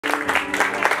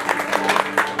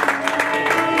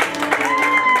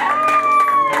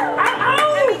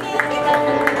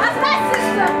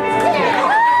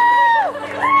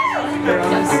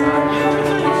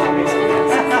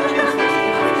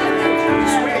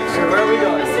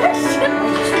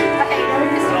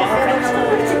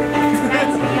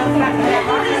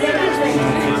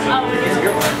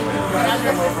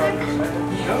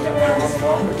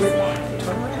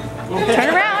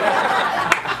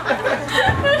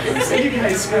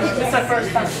It's the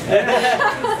first time.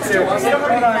 So what's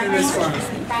going on in this one?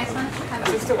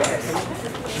 Just a way.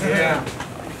 Yeah.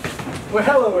 Well,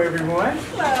 hello everyone.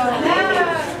 Hello.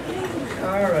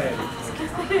 All right.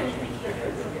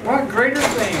 What greater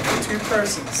thing for two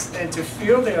persons than to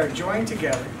feel they are joined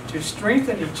together, to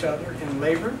strengthen each other in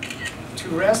labor, to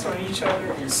rest on each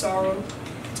other in sorrow,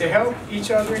 to help each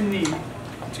other in need,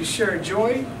 to share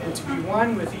joy, and to be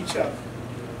one with each other.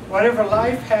 Whatever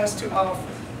life has to offer.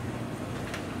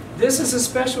 This is a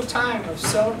special time of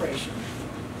celebration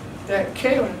that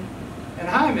Kaelyn and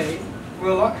Jaime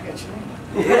will remember.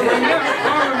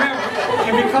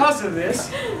 And because of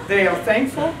this, they are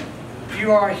thankful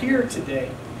you are here today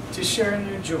to share in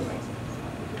their joy.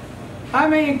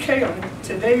 Jaime and Kaelyn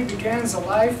today begins a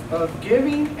life of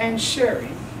giving and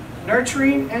sharing,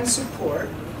 nurturing and support,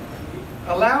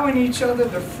 allowing each other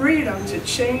the freedom to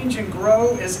change and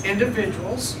grow as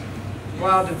individuals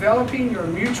while developing your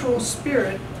mutual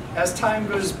spirit as time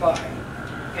goes by.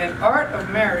 In art of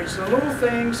marriage, the little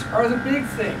things are the big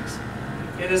things.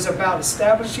 It is about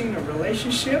establishing a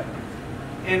relationship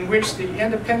in which the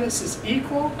independence is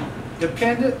equal,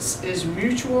 dependence is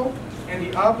mutual, and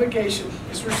the obligation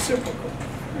is reciprocal.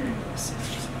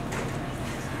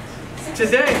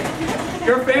 Today,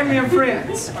 your family and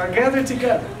friends are gathered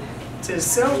together to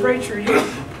celebrate your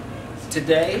union.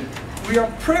 Today, we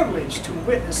are privileged to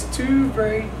witness two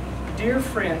very dear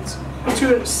friends,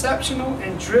 two exceptional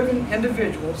and driven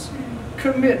individuals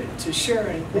committed to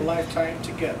sharing a lifetime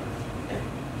together.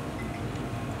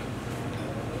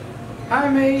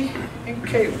 Jaime and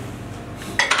Kaelyn,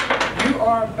 you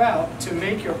are about to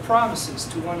make your promises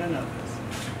to one another.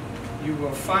 You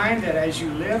will find that as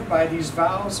you live by these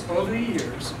vows over the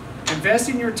years,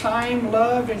 investing your time,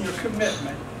 love, and your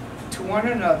commitment to one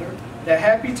another, the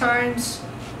happy times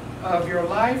of your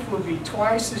life will be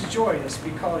twice as joyous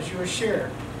because you will share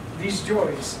these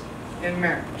joys in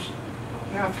marriage.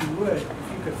 Now, if you would,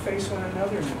 if you could face one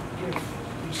another and give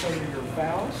each other your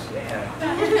vows. Yeah.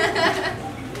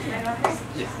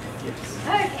 Yes.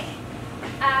 Okay.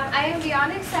 I am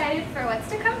beyond excited for what's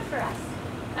to come for us.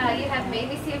 You have made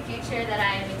me see a future that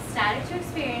I am ecstatic to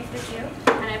experience with you,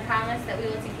 and I promise that we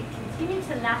will continue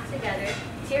to laugh together,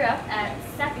 tear up at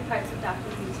snappy parts of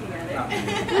Dr. Z together,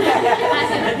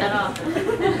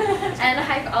 and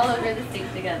hike all over the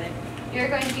state together. You are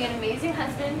going to be an amazing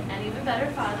husband, an even better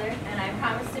father, and I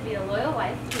promise to be a loyal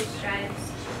wife who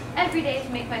strives every day to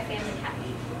make my family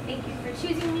happy. Thank you for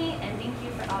choosing me, and thank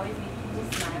you for always making me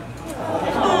smile.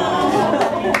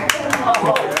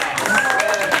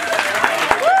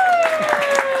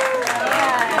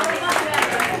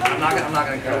 I'm not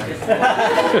gonna cry.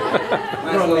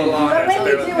 Mine's a little longer. When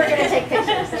we do, we're gonna take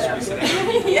pictures.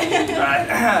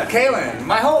 Alright, Kaelyn,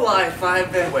 my whole life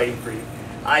I've been waiting for you.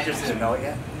 I just didn't know it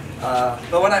yet.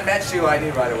 But when I met you, I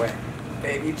knew right away.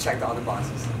 Baby, you checked all the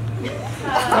boxes.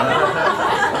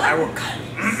 I will.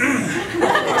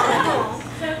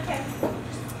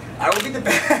 I will be the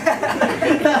best.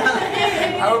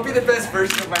 I will be the best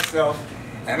version of myself,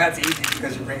 and that's easy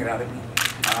because you bring it out of me.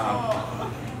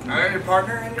 I'm your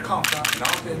partner and your confidant in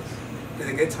all things, through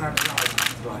the good times and the hard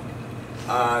times of life.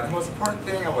 The most important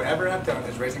thing I will ever have done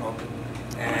is raising Oprah,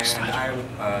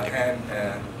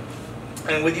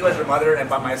 and with you as your mother and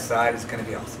by my side, it's going to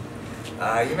be awesome.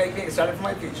 You make me excited for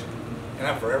my future, and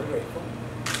I'm forever grateful.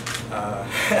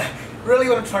 Really,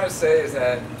 what I'm trying to say is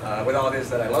that with all this,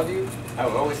 that I love you. I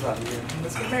will always love you.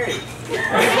 Let's get married.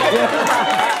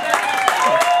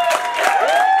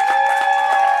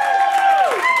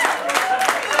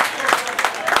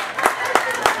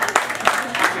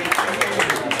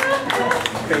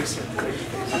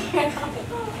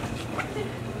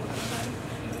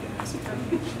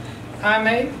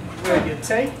 Jaime, will you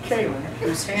take Kaelyn,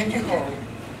 whose hand you hold,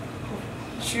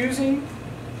 choosing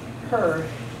her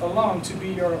alone to be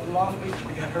your lawfully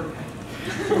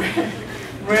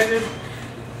wedded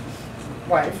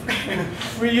wife?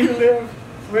 Will you live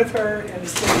with her in the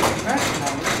state of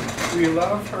matrimony? Will you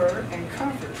love her and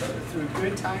comfort her through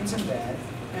good times and bad,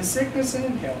 in sickness and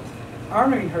in health,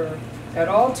 honoring her at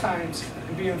all times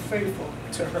and being faithful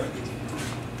to her?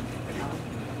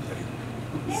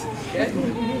 Okay.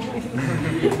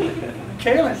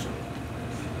 Kaelyn,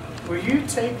 will you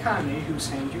take Jaime, whose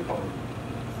hand you hold,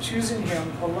 choosing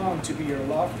him alone to be your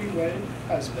lawfully wedded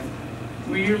husband?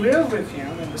 Will you live with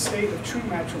him in the state of true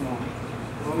matrimony?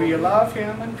 Will you love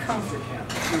him and comfort him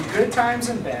through good times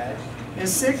and bad, in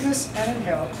sickness and in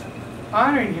health,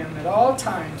 honoring him at all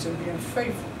times and being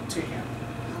faithful to him?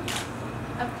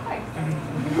 Of course.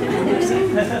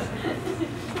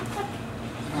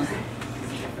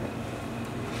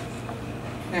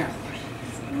 Now,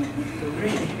 the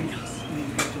reading.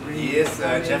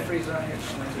 guess Jeffrey's right here.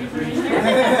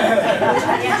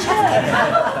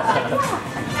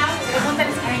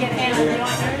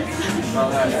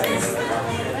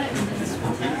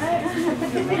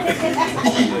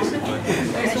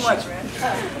 Thanks so much, man.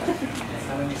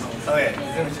 Oh yeah,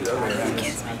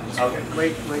 okay.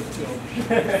 Wait till.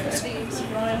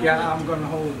 Yeah, I'm going to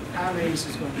hold. How many is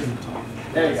going to be the top?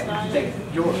 There you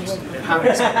go. Yours. How many?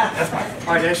 That's mine.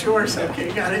 All right, that's yours.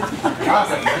 Okay, got it.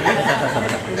 Awesome.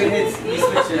 You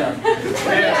switch it up.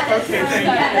 Yeah, okay, thank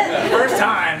you. First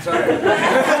time, sorry.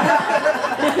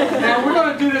 Now we're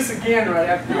going to do this again right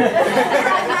after.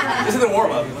 This is the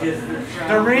warm-up.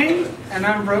 The ring, an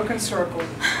unbroken circle,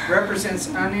 represents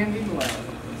unending love.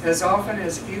 As often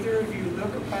as either of you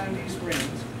look upon these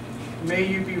rings, may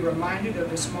you be reminded of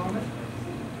this moment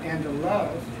and the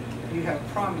love you have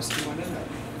promised to one another.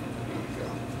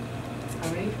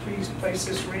 Honey, please place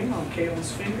this ring on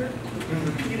Kaelyn's finger and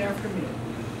repeat after me.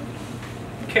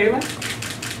 Kaelyn,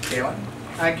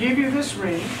 I give you this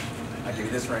ring I give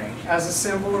you this ring as a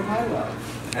symbol of my love,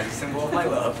 as a symbol of my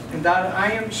love, and that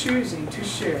I am choosing to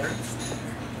share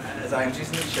as I am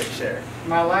choosing to share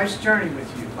my life's journey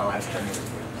with you. my life's journey with you.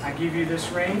 I give you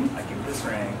this ring I give you this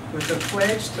ring with the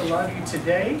pledge to love you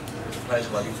today, with the pledge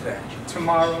to love you today,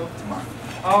 tomorrow, tomorrow,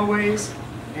 always,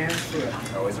 and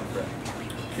forever. always and forever.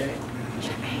 Okay.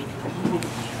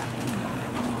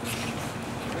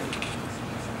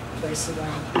 Place it on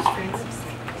his fingers.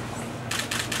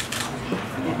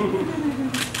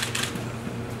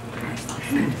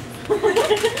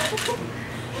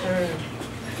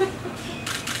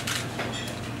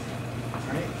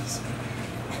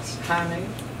 Jaime.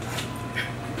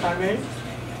 Jaime.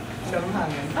 Tell him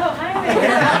Jaime. Oh, Jaime.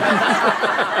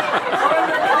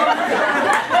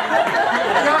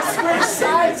 Y'all switch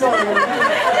sides on me.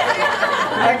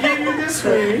 I give you this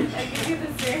ring I give you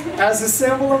this ring as a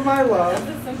symbol of my as love,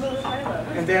 a symbol of my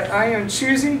love, and that I am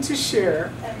choosing to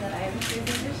share and that I am choosing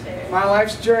to share my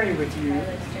life's journey with my you.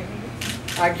 life's journey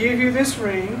with you. I give you this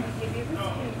ring I give you this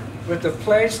ring with the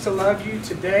pledge to love you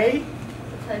today,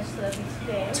 the pledge to love you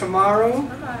today, tomorrow,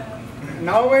 tomorrow, and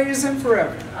always and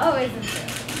forever. always and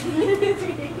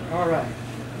forever. All right.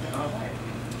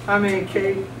 I mean,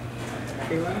 Kaelyn,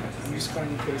 I'm just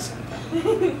calling you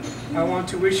Kaelyn. I want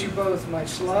to wish you both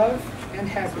much love and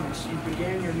happiness. You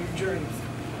began your new journey.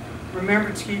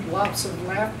 Remember to keep lots of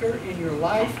laughter in your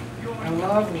life, and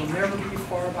love will never be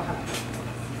far behind.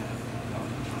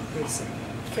 Good thing.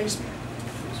 Face me.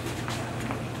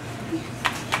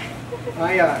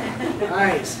 My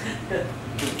eyes.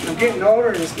 I'm getting older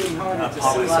and it's getting harder to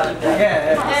see.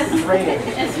 Yeah, it's raining.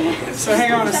 So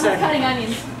hang on a Someone second. cutting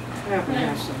onions. Yeah, we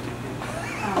have something.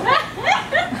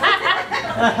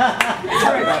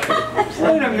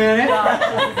 Wait a minute.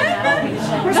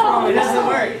 What's wrong It with doesn't this?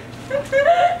 work.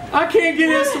 I can't get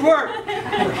this to work.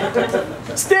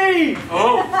 Steve!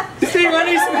 Steve, I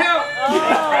need some help.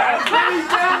 I need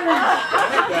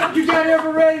batteries. You got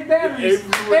ever-ready batteries?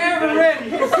 Ever-ready.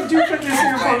 Could you put this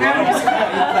here for me?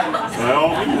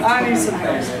 I need some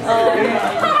help.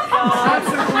 I'm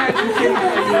so glad you came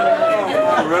here.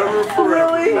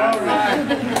 Really? All right.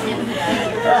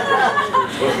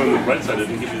 Well, from the right side, I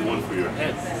didn't give you the one for your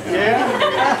head. Yeah?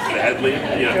 The head lamp?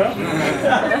 Yeah.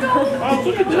 Oh,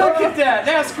 look at that. Look at that.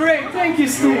 That's great. Thank you,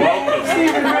 Steve. welcome.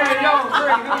 Steve and Ray, y'all are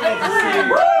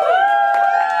great.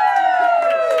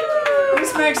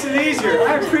 This makes it easier.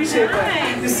 I appreciate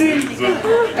that. You see,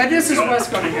 and this is what's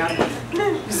going to happen.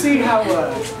 You see how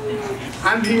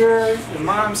I'm here, the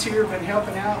mom's here, been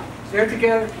helping out. They're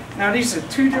together. Now these are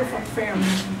two different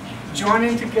families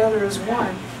joining together as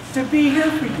one to be here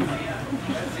for you,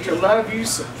 to love you,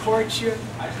 support you,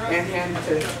 and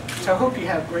to hope you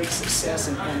have great success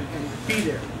and be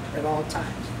there at all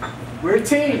times. We're a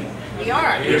team. We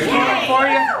are. We're here for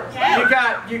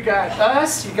you. You got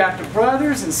us, you got the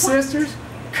brothers and sisters,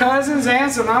 cousins,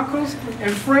 aunts and uncles,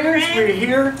 and friends. We're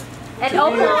here And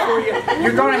to be there for you.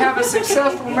 You're going to have a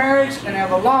successful marriage and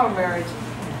have a long marriage.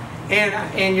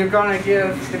 And you're going to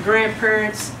give the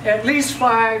grandparents at least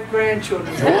 5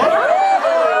 grandchildren.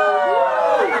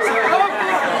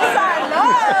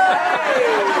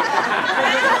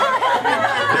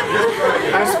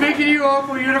 I'm speaking to you,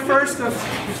 Opal. You're the first of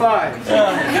 5.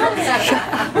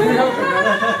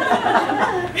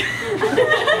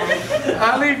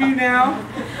 I'll leave you now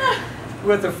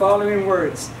with the following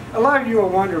words. A lot of you will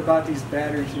wonder about these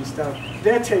batteries and stuff.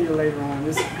 They'll tell you later on.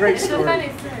 It's a great story.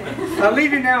 I'll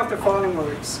leave you now with the following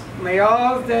words. May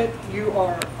all that you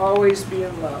are always be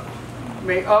in love.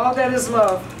 May all that is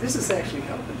love, this is actually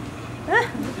helping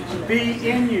me, be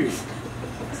in you.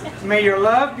 May your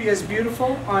love be as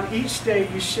beautiful on each day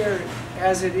you share it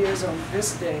as it is on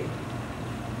this day.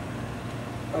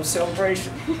 of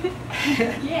celebration.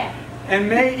 Yeah. And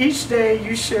may each day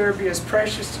you share be as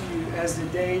precious to you as the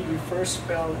day you first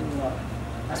fell in love.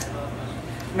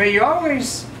 May you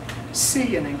always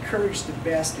see and encourage the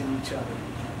best in each other.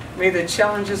 May the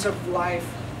challenges life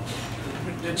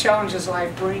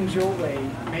brings your way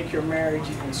make your marriage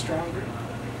even stronger.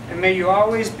 And may you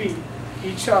always be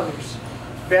each other's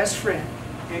best friend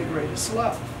and greatest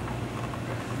love.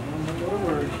 One more little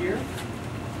word here.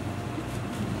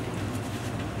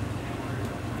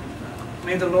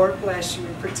 May the Lord bless you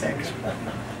and protect you.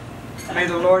 May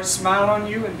the Lord smile on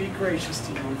you and be gracious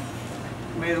to you.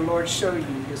 May the Lord show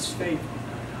you His favor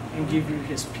and give you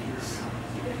His peace.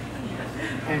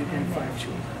 And 5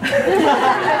 children.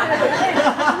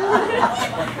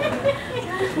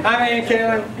 Jaime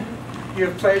Kaelyn, you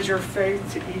have pledged your faith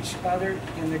to each other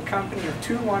in the company of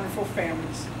 2 wonderful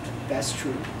families. That's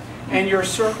true. And your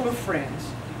circle of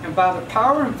friends. And by the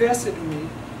power invested in me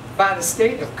by the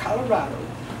state of Colorado,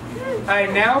 I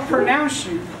now pronounce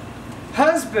you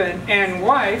husband and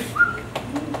wife,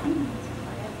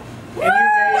 and you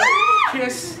may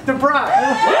kiss the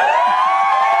bride.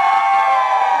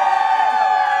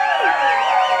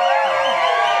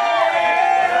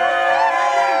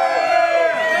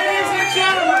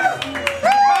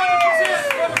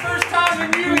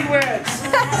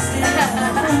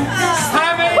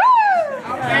 Jaime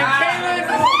and Kaelyn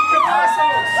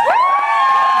Howell-Cavazos.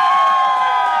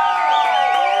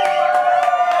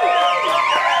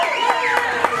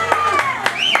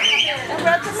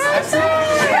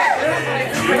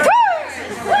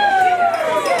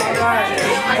 All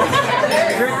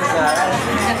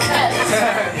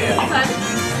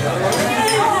right.